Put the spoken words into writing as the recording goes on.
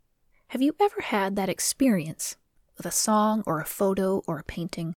Have you ever had that experience with a song or a photo or a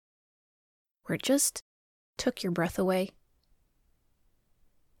painting where it just took your breath away?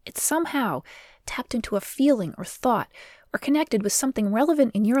 It somehow tapped into a feeling or thought or connected with something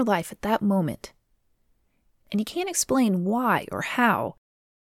relevant in your life at that moment. And you can't explain why or how,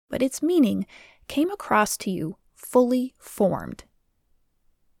 but its meaning came across to you fully formed.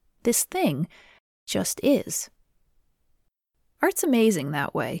 This thing just is. Art's amazing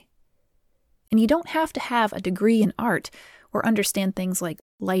that way. And you don't have to have a degree in art or understand things like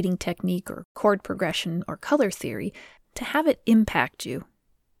lighting technique or chord progression or color theory to have it impact you.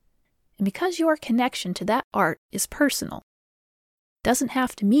 And because your connection to that art is personal, it doesn't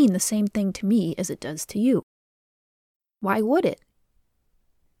have to mean the same thing to me as it does to you. Why would it?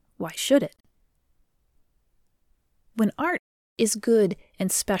 Why should it? When art is good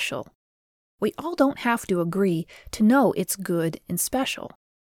and special, we all don't have to agree to know it's good and special.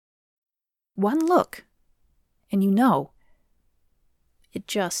 One look, and you know, it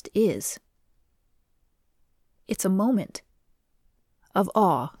just is. It's a moment of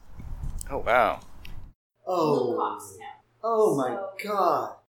awe. Oh, wow. Wilcox Town. Oh my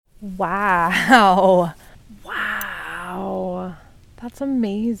God. Wow. Wow. That's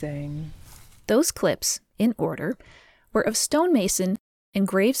amazing. Those clips, in order, were of stonemason and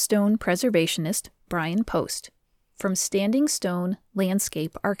gravestone preservationist Brian Post from Standing Stone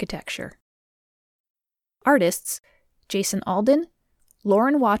Landscape Architecture. Artists Jason Alden,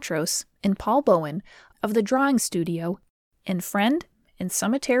 Lauren Watros, and Paul Bowen of the Drawing Studio, and friend and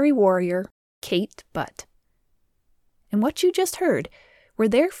cemetery warrior Kate Butt. And what you just heard were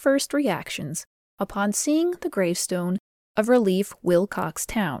their first reactions upon seeing the gravestone of Relief Wilcox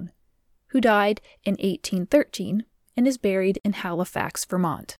Town, who died in 1813 and is buried in Halifax,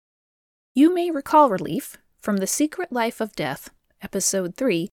 Vermont. You may recall Relief from The Secret Life of Death, Episode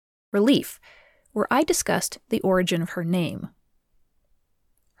 3, Relief, where I discussed the origin of her name.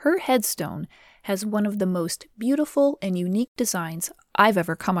 Her headstone has one of the most beautiful and unique designs I've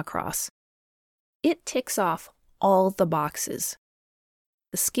ever come across. It ticks off all the boxes.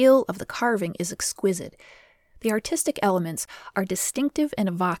 The skill of the carving is exquisite. The artistic elements are distinctive and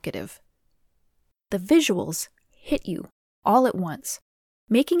evocative. The visuals hit you all at once,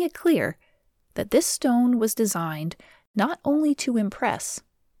 making it clear that this stone was designed not only to impress,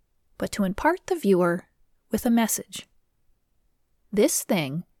 but to impart the viewer with a message. This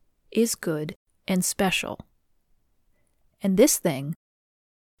thing is good and special. And this thing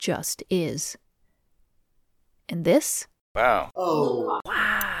just is. And this, Wow. Oh.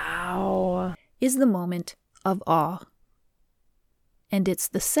 Wow. is the moment of awe. And it's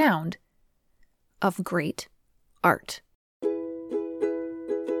the sound of great art.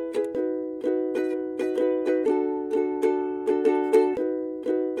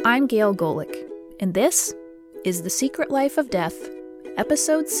 I'm Gail Golick, and this is The Secret Life of Death,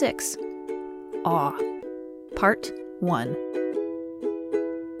 Episode 6, Awe, Part 1.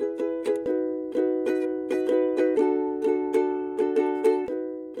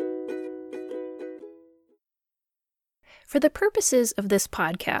 For the purposes of this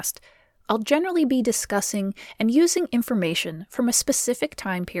podcast, I'll generally be discussing and using information from a specific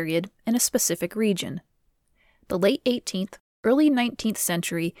time period in a specific region. The late 18th, early 19th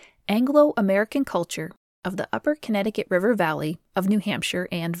century Anglo-American culture of the upper Connecticut River Valley of New Hampshire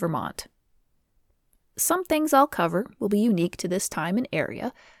and Vermont. Some things I'll cover will be unique to this time and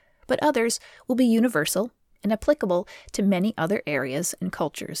area, but others will be universal and applicable to many other areas and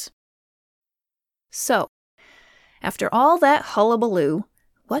cultures. So, after all that hullabaloo,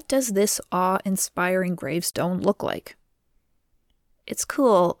 what does this awe-inspiring gravestone look like? It's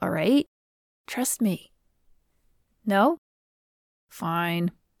cool, all right? Trust me. No?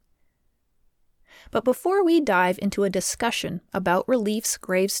 Fine. But before we dive into a discussion about Relief's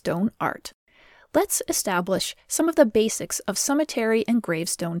gravestone art, let's establish some of the basics of cemetery and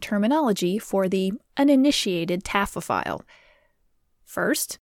gravestone terminology for the uninitiated taphophile.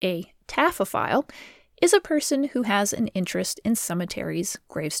 First, a taphophile is a person who has an interest in cemeteries,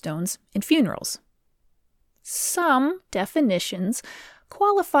 gravestones, and funerals. Some definitions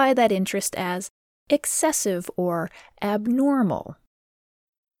qualify that interest as excessive or abnormal.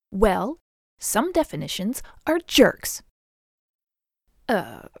 Well, some definitions are jerks.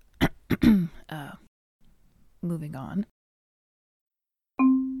 Moving on.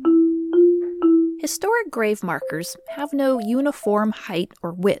 Historic grave markers have no uniform height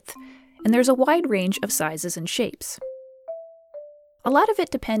or width, and there's a wide range of sizes and shapes. A lot of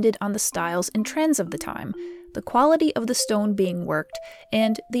it depended on the styles and trends of the time, the quality of the stone being worked,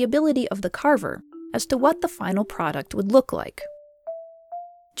 and the ability of the carver as to what the final product would look like.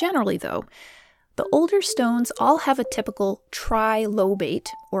 Generally, though, the older stones all have a typical trilobate,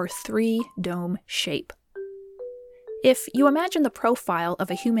 or three-dome shape. If you imagine the profile of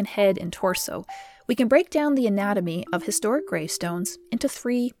a human head and torso, we can break down the anatomy of historic gravestones into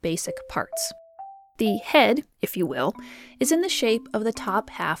three basic parts. The head, if you will, is in the shape of the top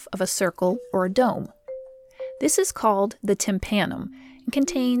half of a circle or a dome. This is called the tympanum and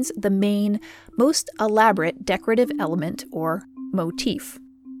contains the main, most elaborate decorative element or motif.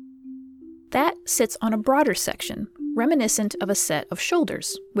 That sits on a broader section, reminiscent of a set of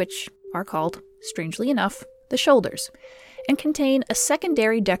shoulders, which are called, strangely enough, the shoulders, and contain a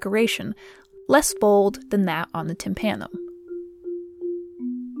secondary decoration less bold than that on the tympanum.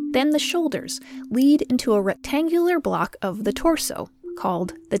 Then the shoulders lead into a rectangular block of the torso,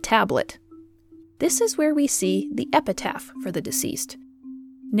 called the tablet. This is where we see the epitaph for the deceased.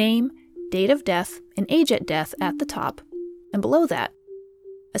 Name, date of death, and age at death at the top, and below that,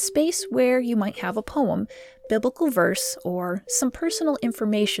 a space where you might have a poem, biblical verse, or some personal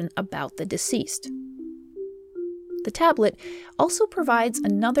information about the deceased. The tablet also provides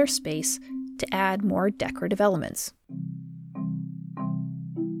another space to add more decorative elements.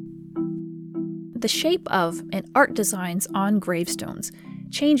 The shape of and art designs on gravestones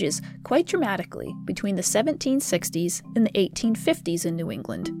changes quite dramatically between the 1760s and the 1850s in New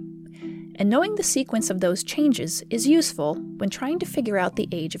England. And knowing the sequence of those changes is useful when trying to figure out the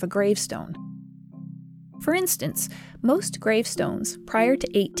age of a gravestone. For instance, most gravestones prior to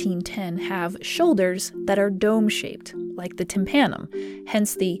 1810 have shoulders that are dome-shaped, like the tympanum,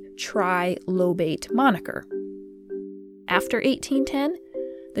 hence the trilobate moniker. After 1810,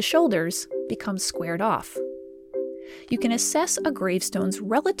 the shoulders become squared off. You can assess a gravestone's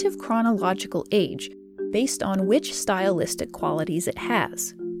relative chronological age based on which stylistic qualities it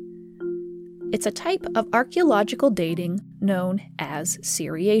has. It's a type of archaeological dating known as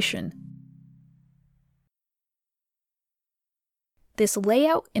seriation. This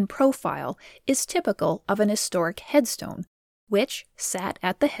layout and profile is typical of an historic headstone, which sat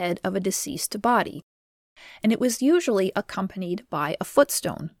at the head of a deceased body, and it was usually accompanied by a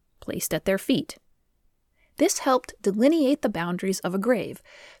footstone placed at their feet. This helped delineate the boundaries of a grave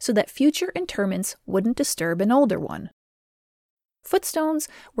so that future interments wouldn't disturb an older one. Footstones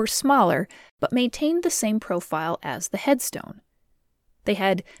were smaller but maintained the same profile as the headstone. They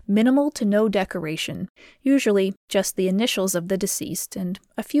had minimal to no decoration, usually just the initials of the deceased and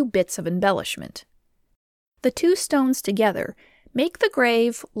a few bits of embellishment. The two stones together make the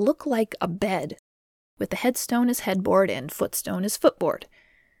grave look like a bed, with the headstone as headboard and footstone as footboard.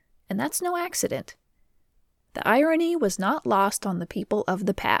 And that's no accident. The irony was not lost on the people of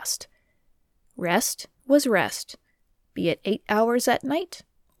the past. Rest was rest, be it 8 hours at night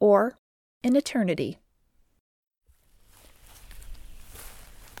or an eternity.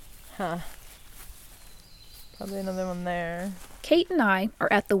 Huh. Probably another one there. Kate and I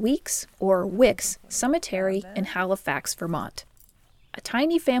are at the Weeks, or Wicks, Cemetery in Halifax, Vermont. A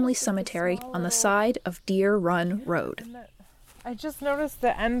tiny family cemetery on the side of Deer Run Road. I just noticed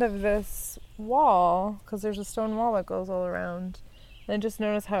the end of this wall, because there's a stone wall that goes all around. And I just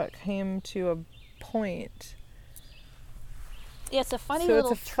noticed how it came to a point. Yeah, it's a funny so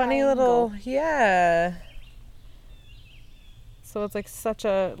little it's a funny little, yeah. So it's like such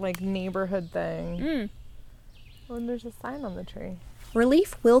a neighborhood thing. Oh, and there's a sign on the tree.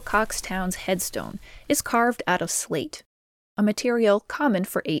 Relief Wilcox Town's headstone is carved out of slate, a material common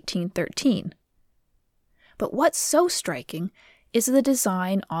for 1813. But what's so striking is the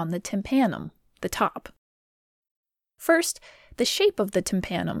design on the tympanum, the top. First, the shape of the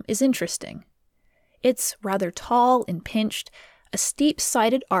tympanum is interesting. It's rather tall and pinched, a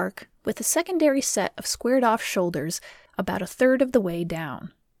steep-sided arc with a secondary set of squared-off shoulders about a third of the way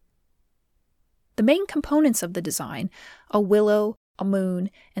down. The main components of the design, a willow, a moon,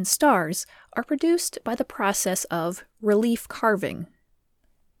 and stars, are produced by the process of relief carving.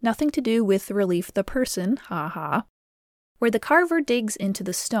 Nothing to do with relief the person, where the carver digs into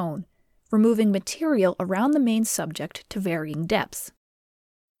the stone, removing material around the main subject to varying depths,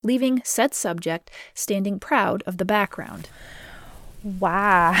 leaving said subject standing proud of the background.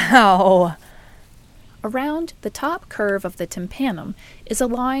 Wow! Around the top curve of the tympanum is a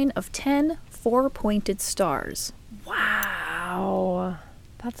line of 10 four-pointed stars. Wow!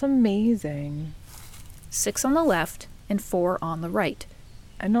 That's amazing. 6 on the left and 4 on the right.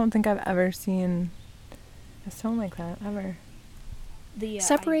 I don't think I've ever seen a stone like that, ever.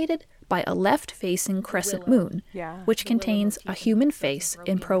 Separated by a left-facing crescent moon, which contains a human face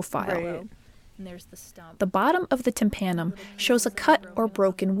in profile. Right. The bottom of the tympanum shows a cut or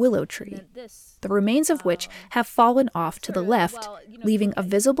broken willow tree, the remains of which have fallen off to the left, leaving a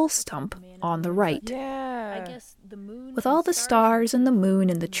visible stump on the right. Yeah. With all the stars and the moon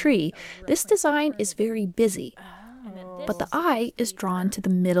in the tree, this design is very busy. But the eye is drawn to the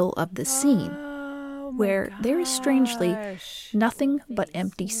middle of the scene, where there is strangely nothing but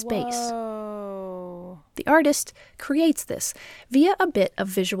empty space. Whoa. The artist creates this via a bit of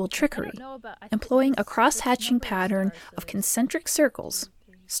visual trickery, employing a cross-hatching pattern of concentric circles,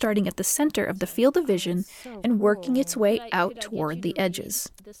 starting at the center of the field of vision and working its way out toward the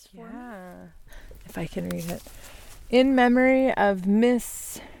edges. Yeah. If I can read it. In memory of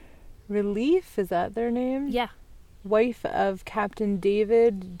Miss Relief, is that their name? Yeah. Wife of Captain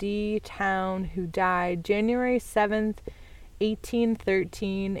David D. Town, who died January 7th,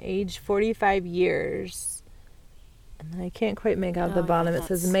 1813, age 45 years. And then I can't quite make out the bottom. It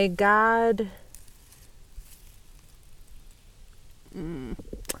says, may God... Yeah,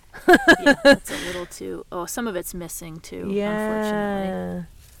 that's a little too... Oh, some of it's missing too, unfortunately.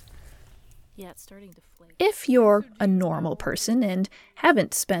 Yeah, it's starting to flake. If you're a normal person and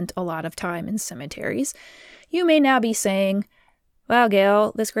haven't spent a lot of time in cemeteries, you may now be saying, wow,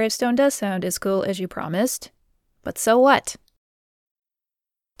 Gail, this gravestone does sound as cool as you promised. But so what?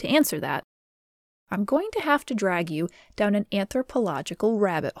 To answer that, I'm going to have to drag you down an anthropological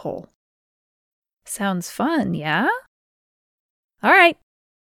rabbit hole. Sounds fun, yeah? All right,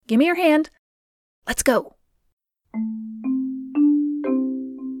 give me your hand. Let's go.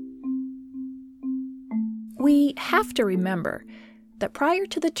 We have to remember that prior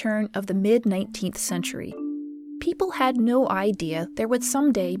to the turn of the mid-19th century, people had no idea there would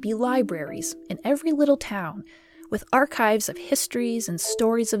someday be libraries in every little town with archives of histories and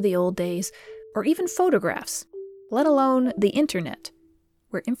stories of the old days, or even photographs, let alone the internet,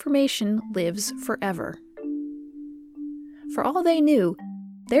 where information lives forever. For all they knew,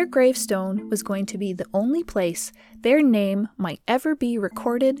 their gravestone was going to be the only place their name might ever be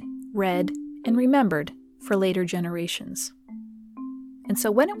recorded, read, and remembered for later generations. And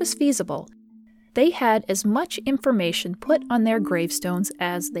so when it was feasible, they had as much information put on their gravestones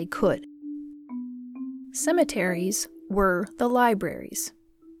as they could. Cemeteries were the libraries,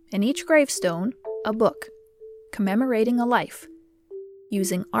 and each gravestone a book, commemorating a life,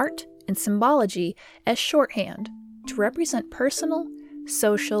 using art and symbology as shorthand to represent personal,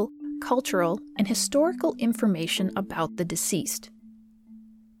 social, cultural, and historical information about the deceased.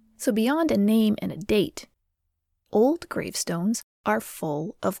 So beyond a name and a date, old gravestones are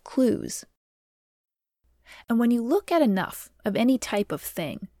full of clues. And when you look at enough of any type of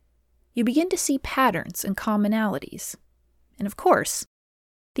thing, you begin to see patterns and commonalities. And of course,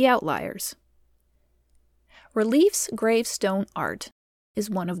 the outliers. Relief's gravestone art is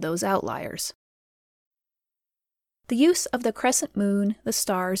one of those outliers. The use of the crescent moon, the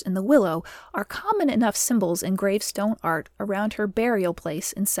stars, and the willow are common enough symbols in gravestone art around her burial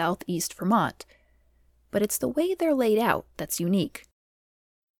place in southeast Vermont, but it's the way they're laid out that's unique.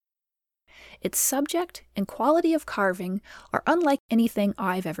 Its subject and quality of carving are unlike anything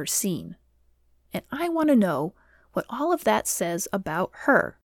I've ever seen, and I want to know what all of that says about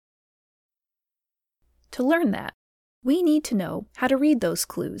her. To learn that, we need to know how to read those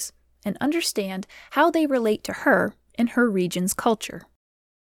clues and understand how they relate to her and her region's culture.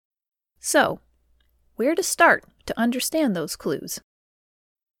 So, where to start to understand those clues?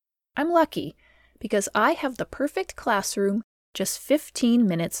 I'm lucky because I have the perfect classroom just 15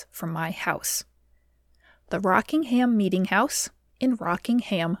 minutes from my house. The Rockingham Meeting House in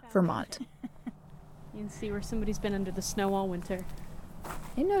Rockingham, Vermont. You can see where somebody's been under the snow all winter.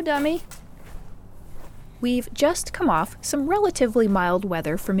 Ain't no dummy. We've just come off some relatively mild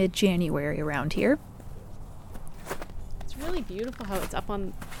weather for mid-January around here. It's really beautiful how it's up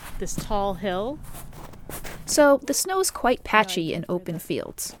on this tall hill. So the snow's quite patchy in open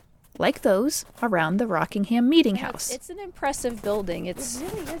fields, like those around the Rockingham Meeting House. It's an impressive building. It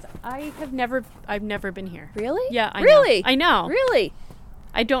really is. I've never been here. Really? Yeah, I really? know. I know. Really?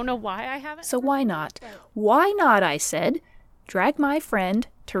 I don't know why I haven't. So why not? Why not, I said, drag my friend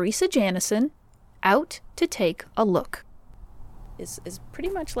Teresa Janison out to take a look. Is pretty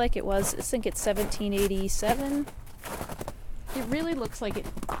much like it was, I think it's 1787. It really looks like it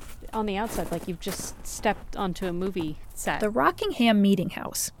on the outside, like you've just stepped onto a movie set. The Rockingham Meeting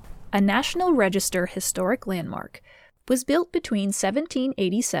House, a National Register historic landmark, was built between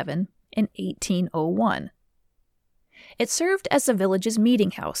 1787 and 1801. It served as the village's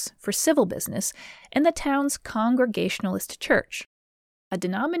meeting house for civil business and the town's Congregationalist church, a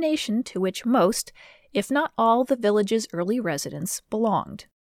denomination to which most, if not all, the village's early residents belonged.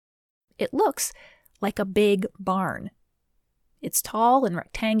 it looks like a big barn. It's tall and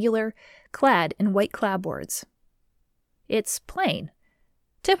rectangular, clad in white clapboards. It's plain,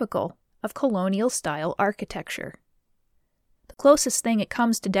 typical of colonial-style architecture. The closest thing it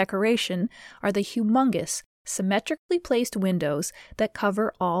comes to decoration are the humongous, symmetrically placed windows that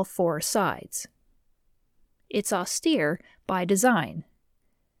cover all four sides. It's austere by design,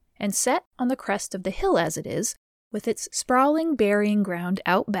 and set on the crest of the hill as it is, with its sprawling burying ground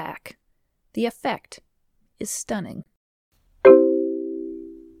out back, the effect is stunning.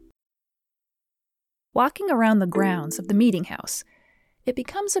 Walking around the grounds of the meeting house, it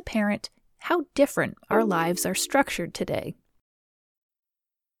becomes apparent how different our lives are structured today.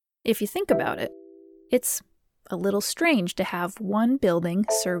 If you think about it, it's a little strange to have one building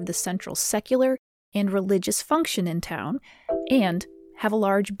serve the central secular and religious function in town, and have a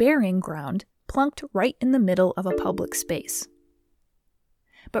large burying ground plunked right in the middle of a public space.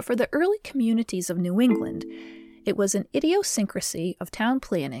 But for the early communities of New England, it was an idiosyncrasy of town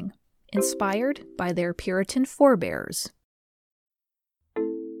planning inspired by their Puritan forebears.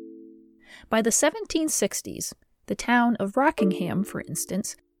 By the 1760s, the town of Rockingham, for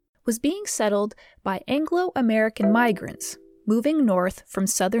instance, was being settled by Anglo-American migrants moving north from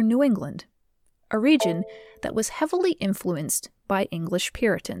southern New England, a region that was heavily influenced by English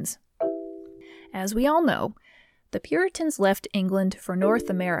Puritans. As we all know, the Puritans left England for North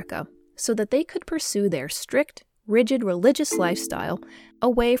America so that they could pursue their strict, rigid religious lifestyle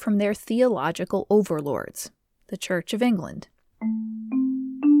away from their theological overlords, the Church of England.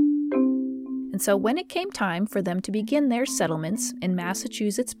 And so when it came time for them to begin their settlements in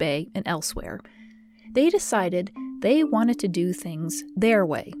Massachusetts Bay and elsewhere, they decided they wanted to do things their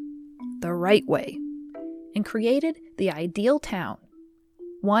way, the right way, and created the ideal town,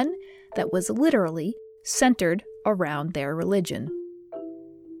 one that was literally centered around their religion.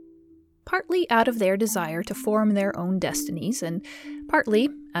 Partly out of their desire to form their own destinies, and partly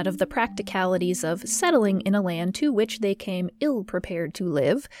out of the practicalities of settling in a land to which they came ill-prepared to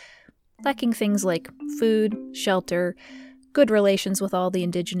live, lacking things like food, shelter, good relations with all the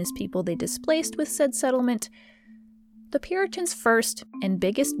indigenous people they displaced with said settlement, the Puritans' first and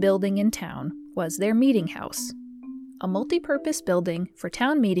biggest building in town was their meeting house, a multi-purpose building for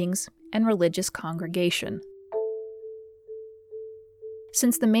town meetings and religious congregation.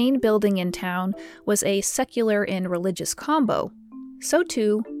 Since the main building in town was a secular and religious combo, so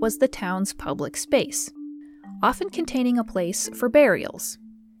too was the town's public space, often containing a place for burials,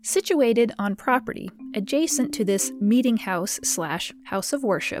 situated on property adjacent to this meeting house/house of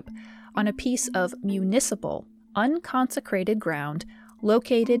worship on a piece of municipal, unconsecrated ground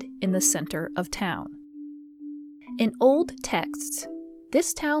located in the center of town. In old texts,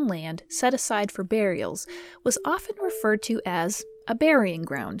 this town land set aside for burials was often referred to as a burying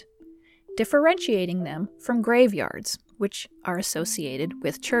ground, differentiating them from graveyards, which are associated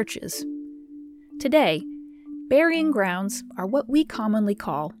with churches. Today, burying grounds are what we commonly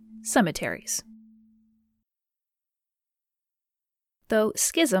call cemeteries. Though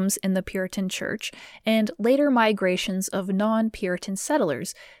schisms in the Puritan Church and later migrations of non-Puritan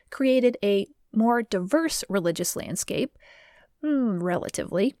settlers created a more diverse religious landscape,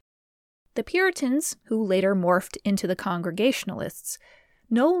 relatively, the Puritans, who later morphed into the Congregationalists,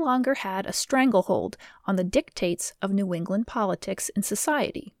 no longer had a stranglehold on the dictates of New England politics and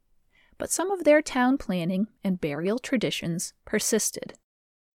society, but some of their town planning and burial traditions persisted.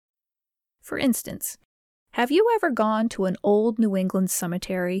 For instance, have you ever gone to an old New England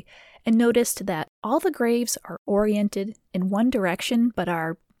cemetery and noticed that all the graves are oriented in one direction but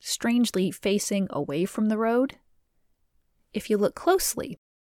are strangely facing away from the road? If you look closely,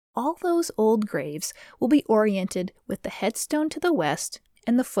 all those old graves will be oriented with the headstone to the west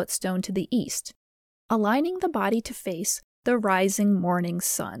and the footstone to the east, aligning the body to face the rising morning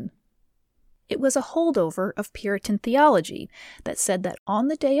sun. It was a holdover of Puritan theology that said that on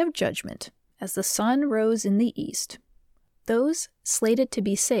the day of judgment, as the sun rose in the east, those slated to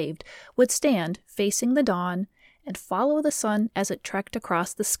be saved would stand facing the dawn and follow the sun as it trekked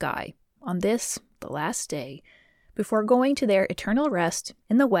across the sky on this, the last day, before going to their eternal rest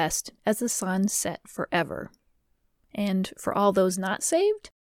in the west as the sun set forever. And for all those not saved,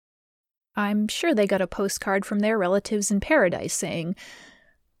 I'm sure they got a postcard from their relatives in paradise saying,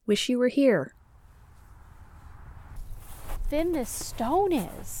 "Wish you were here." Thin this stone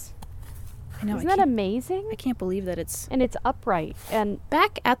is. I know, Isn't that amazing? I can't believe that it's... And it's upright. And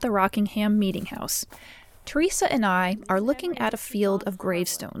back at the Rockingham Meeting House, Teresa and I are looking at a field of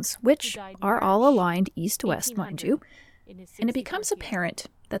gravestones, which are all aligned east-west, mind you, and it becomes apparent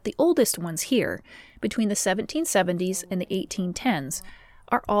that the oldest ones here, between the 1770s and the 1810s,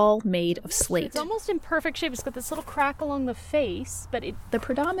 are all made of slate. It's almost in perfect shape. It's got this little crack along the face, but The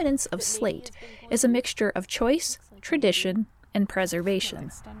predominance of slate is a mixture of choice, tradition, and preservation.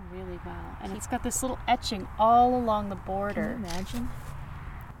 It's done really well. And it's got this little etching all along the border. Can you imagine?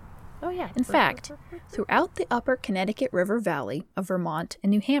 Oh, yeah. In fact, throughout the upper Connecticut River Valley of Vermont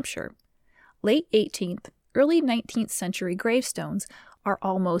and New Hampshire, late 18th, early 19th century gravestones are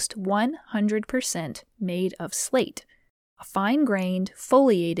almost 100% made of slate, a fine-grained,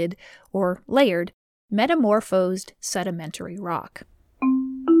 foliated, or layered, metamorphosed sedimentary rock.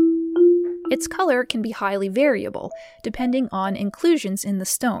 Its color can be highly variable, depending on inclusions in the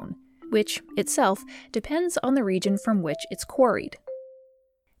stone, which itself depends on the region from which it's quarried.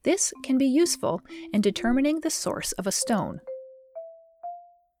 This can be useful in determining the source of a stone.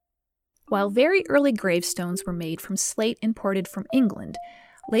 While very early gravestones were made from slate imported from England,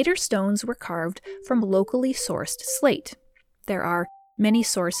 later stones were carved from locally sourced slate. There are many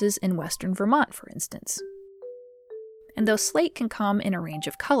sources in western Vermont, for instance. And though slate can come in a range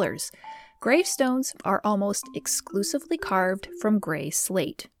of colors, gravestones are almost exclusively carved from gray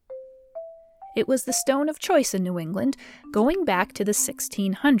slate. It was the stone of choice in New England going back to the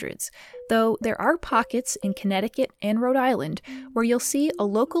 1600s, though there are pockets in Connecticut and Rhode Island where you'll see a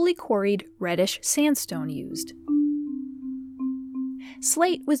locally quarried reddish sandstone used.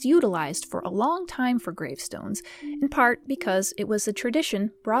 Slate was utilized for a long time for gravestones, in part because it was a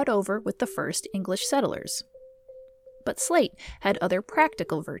tradition brought over with the first English settlers. But slate had other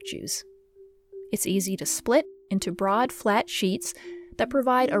practical virtues. It's easy to split into broad, flat sheets that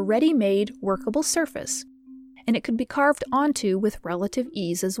provide a ready-made, workable surface, and it could be carved onto with relative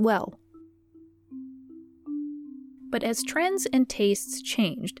ease as well. But as trends and tastes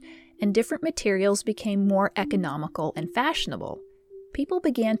changed, and different materials became more economical and fashionable, people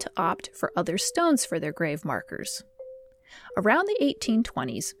began to opt for other stones for their grave markers. Around the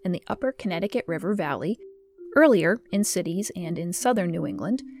 1820s in the upper Connecticut River Valley, earlier in cities and in southern New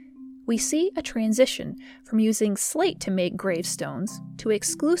England, we see a transition from using slate to make gravestones to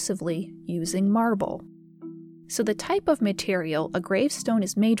exclusively using marble. So the type of material a gravestone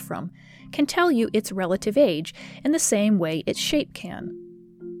is made from can tell you its relative age in the same way its shape can.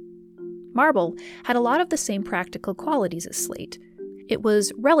 Marble had a lot of the same practical qualities as slate. It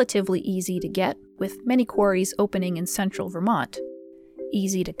was relatively easy to get, with many quarries opening in central Vermont.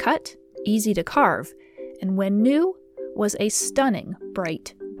 Easy to cut, easy to carve, and when new, was a stunning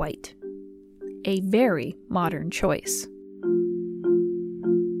bright white. A very modern choice.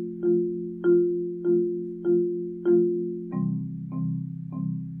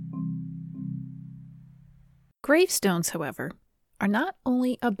 Gravestones, however, are not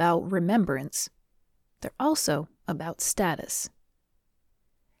only about remembrance, they're also about status.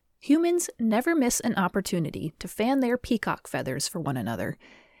 Humans never miss an opportunity to fan their peacock feathers for one another,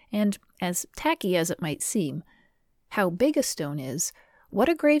 and as tacky as it might seem, how big a stone is, what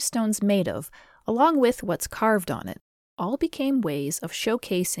a gravestone's made of, along with what's carved on it, all became ways of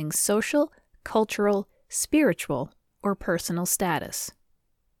showcasing social, cultural, spiritual, or personal status.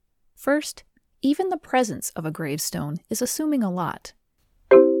 First, even the presence of a gravestone is assuming a lot.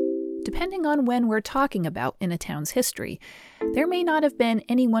 Depending on when we're talking about in a town's history, there may not have been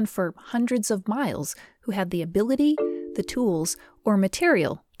anyone for hundreds of miles who had the ability, the tools, or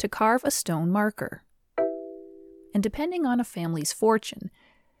material to carve a stone marker. And depending on a family's fortune,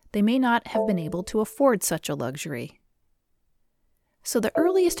 they may not have been able to afford such a luxury. So the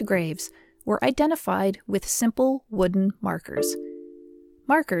earliest graves were identified with simple wooden markers.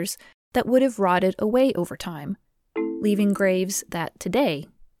 Markers that would have rotted away over time, leaving graves that today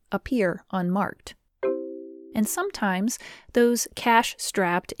appear unmarked. And sometimes those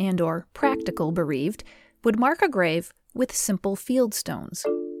cash-strapped and/or practical bereaved would mark a grave with simple field stones,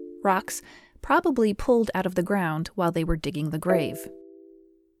 rocks probably pulled out of the ground while they were digging the grave.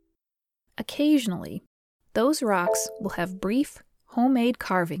 Occasionally, those rocks will have brief, homemade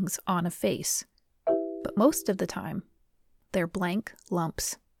carvings on a face, but most of the time, they're blank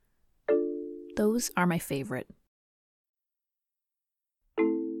lumps. Those are my favorite.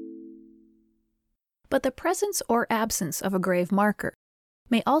 But the presence or absence of a grave marker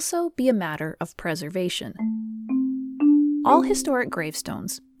may also be a matter of preservation. All historic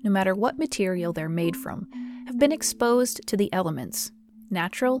gravestones, no matter what material they're made from, have been exposed to the elements,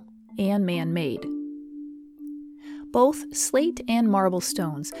 natural and man-made. Both slate and marble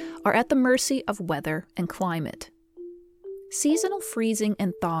stones are at the mercy of weather and climate. Seasonal freezing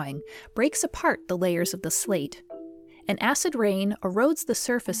and thawing breaks apart the layers of the slate, and acid rain erodes the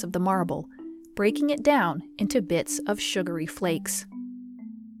surface of the marble, breaking it down into bits of sugary flakes.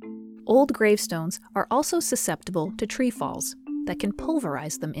 Old gravestones are also susceptible to tree falls, that can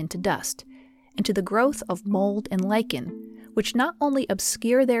pulverize them into dust, and to the growth of mold and lichen, which not only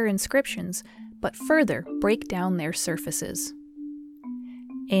obscure their inscriptions, but further break down their surfaces.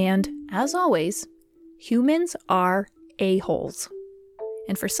 And, as always, humans are a-holes.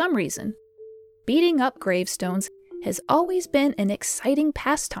 And for some reason, beating up gravestones has always been an exciting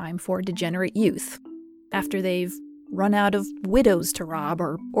pastime for degenerate youth, after they've run out of widows to rob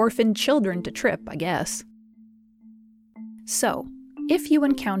or orphaned children to trip, I guess. So, if you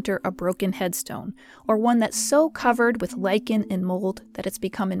encounter a broken headstone, or one that's so covered with lichen and mold that it's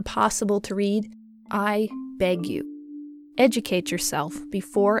become impossible to read, I beg you, educate yourself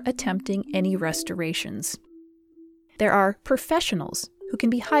before attempting any restorations. There are professionals who can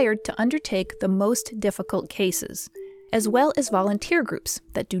be hired to undertake the most difficult cases, as well as volunteer groups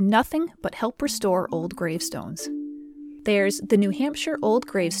that do nothing but help restore old gravestones. There's the New Hampshire Old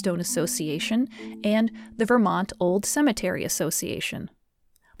Gravestone Association and the Vermont Old Cemetery Association.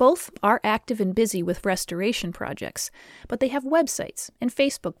 Both are active and busy with restoration projects, but they have websites and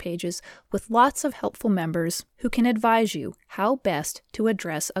Facebook pages with lots of helpful members who can advise you how best to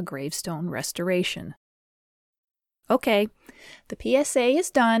address a gravestone restoration. Okay, the PSA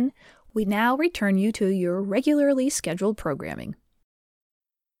is done. We now return you to your regularly scheduled programming.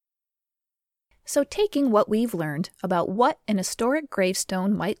 So, taking what we've learned about what an historic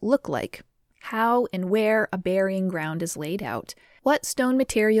gravestone might look like, how and where a burying ground is laid out, what stone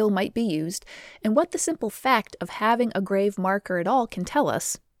material might be used, and what the simple fact of having a grave marker at all can tell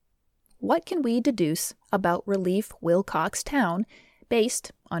us, what can we deduce about Relief Wilcox Town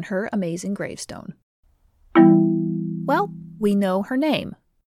based on her amazing gravestone? Well, we know her name,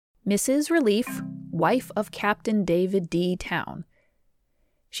 Mrs. Relief, wife of Captain David D. Town.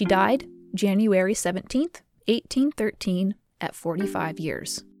 She died January 17th, 1813, at 45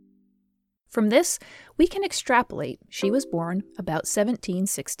 years. From this, we can extrapolate she was born about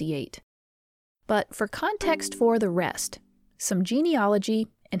 1768. But for context for the rest, some genealogy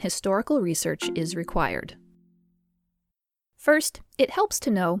and historical research is required. First, it helps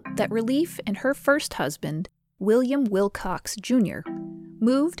to know that Relief and her first husband, William Wilcox Jr.,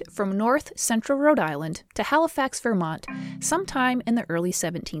 moved from north central Rhode Island to Halifax, Vermont, sometime in the early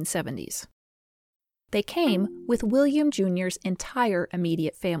 1770s. They came with William Jr.'s entire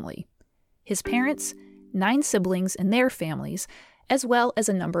immediate family, his parents, 9 siblings and their families, as well as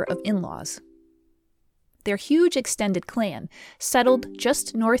a number of in-laws. Their huge extended clan settled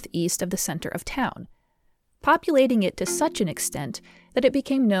just northeast of the center of town, populating it to such an extent that it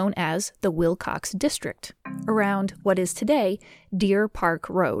became known as the Wilcox District, around what is today Deer Park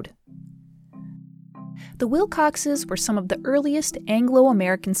Road. The Wilcoxes were some of the earliest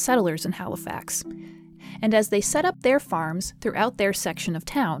Anglo-American settlers in Halifax, and as they set up their farms throughout their section of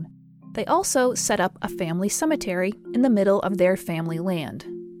town, they also set up a family cemetery in the middle of their family land.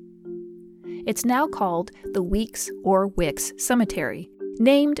 It's now called the Weeks or Wicks Cemetery,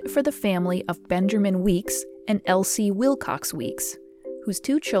 named for the family of Benjamin Weeks and Elsie Wilcox Weeks, whose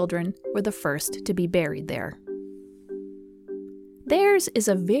 2 children were the first to be buried there. Theirs is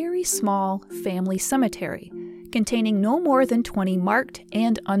a very small family cemetery, containing no more than 20 marked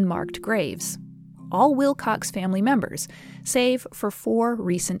and unmarked graves, all Wilcox family members, save for 4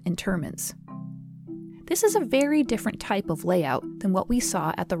 recent interments. This is a very different type of layout than what we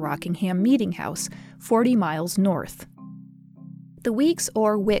saw at the Rockingham Meeting House, 40 miles north. The Weeks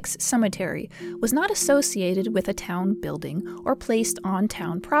or Wicks Cemetery was not associated with a town building or placed on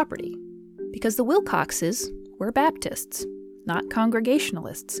town property, because the Wilcoxes were Baptists, not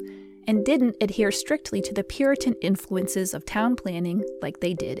Congregationalists, and didn't adhere strictly to the Puritan influences of town planning like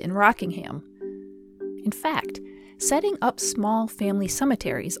they did in Rockingham. In fact, setting up small family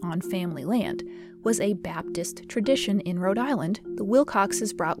cemeteries on family land was a Baptist tradition in Rhode Island the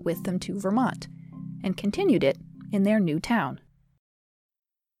Wilcoxes brought with them to Vermont, and continued it in their new town.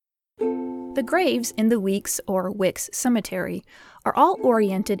 The graves in the Weeks or Wicks Cemetery are all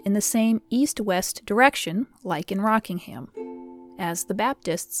oriented in the same east-west direction, like in Rockingham, as the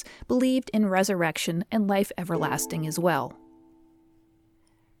Baptists believed in resurrection and life everlasting as well.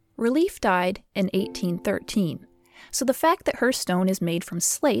 Relief died in 1813, so the fact that her stone is made from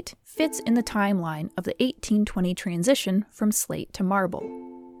slate fits in the timeline of the 1820 transition from slate to marble.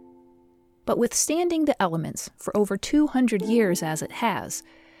 But withstanding the elements for over 200 years as it has,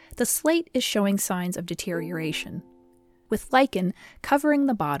 the slate is showing signs of deterioration, with lichen covering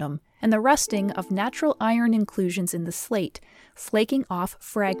the bottom and the rusting of natural iron inclusions in the slate flaking off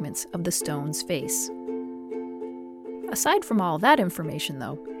fragments of the stone's face. Aside from all that information,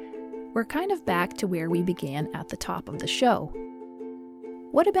 though, we're kind of back to where we began at the top of the show.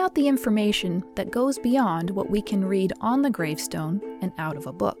 What about the information that goes beyond what we can read on the gravestone and out of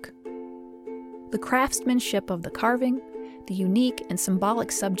a book? The craftsmanship of the carving, the unique and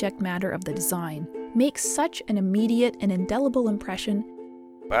symbolic subject matter of the design makes such an immediate and indelible impression.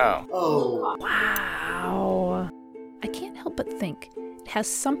 Wow. Oh. Wow. I can't help but think it has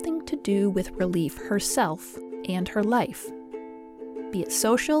something to do with Relief herself and her life. Be it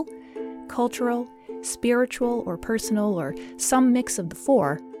social, cultural, spiritual, or personal, or some mix of the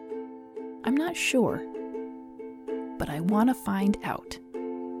four, I'm not sure. But I want to find out.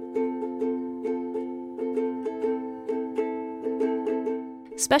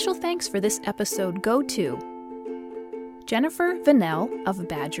 Special thanks for this episode go to Jennifer Vanell of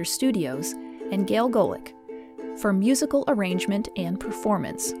Badger Studios and Gail Golick for musical arrangement and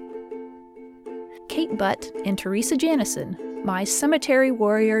performance. Kate Butt and Teresa Janison, my cemetery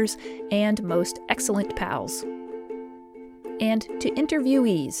warriors and most excellent pals. And to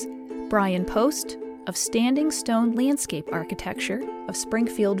interviewees, Brian Post of Standing Stone Landscape Architecture of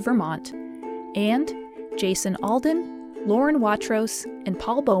Springfield, Vermont, and Jason Alden, Lauren Watros, and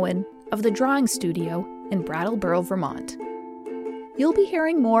Paul Bowen of the Drawing Studio in Brattleboro, Vermont. You'll be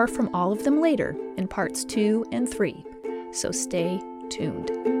hearing more from all of them later in parts 2 and 3, so stay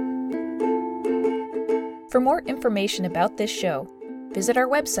tuned. For more information about this show, visit our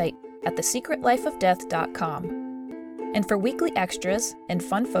website at thesecretlifeofdeath.com. And for weekly extras and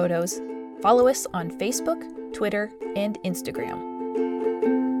fun photos, follow us on Facebook, Twitter, and Instagram.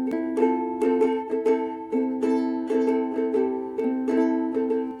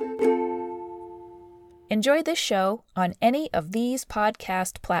 Enjoy this show on any of these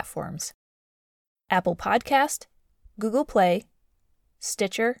podcast platforms: Apple Podcast, Google Play,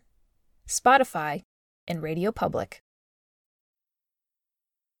 Stitcher, Spotify, and Radio Public.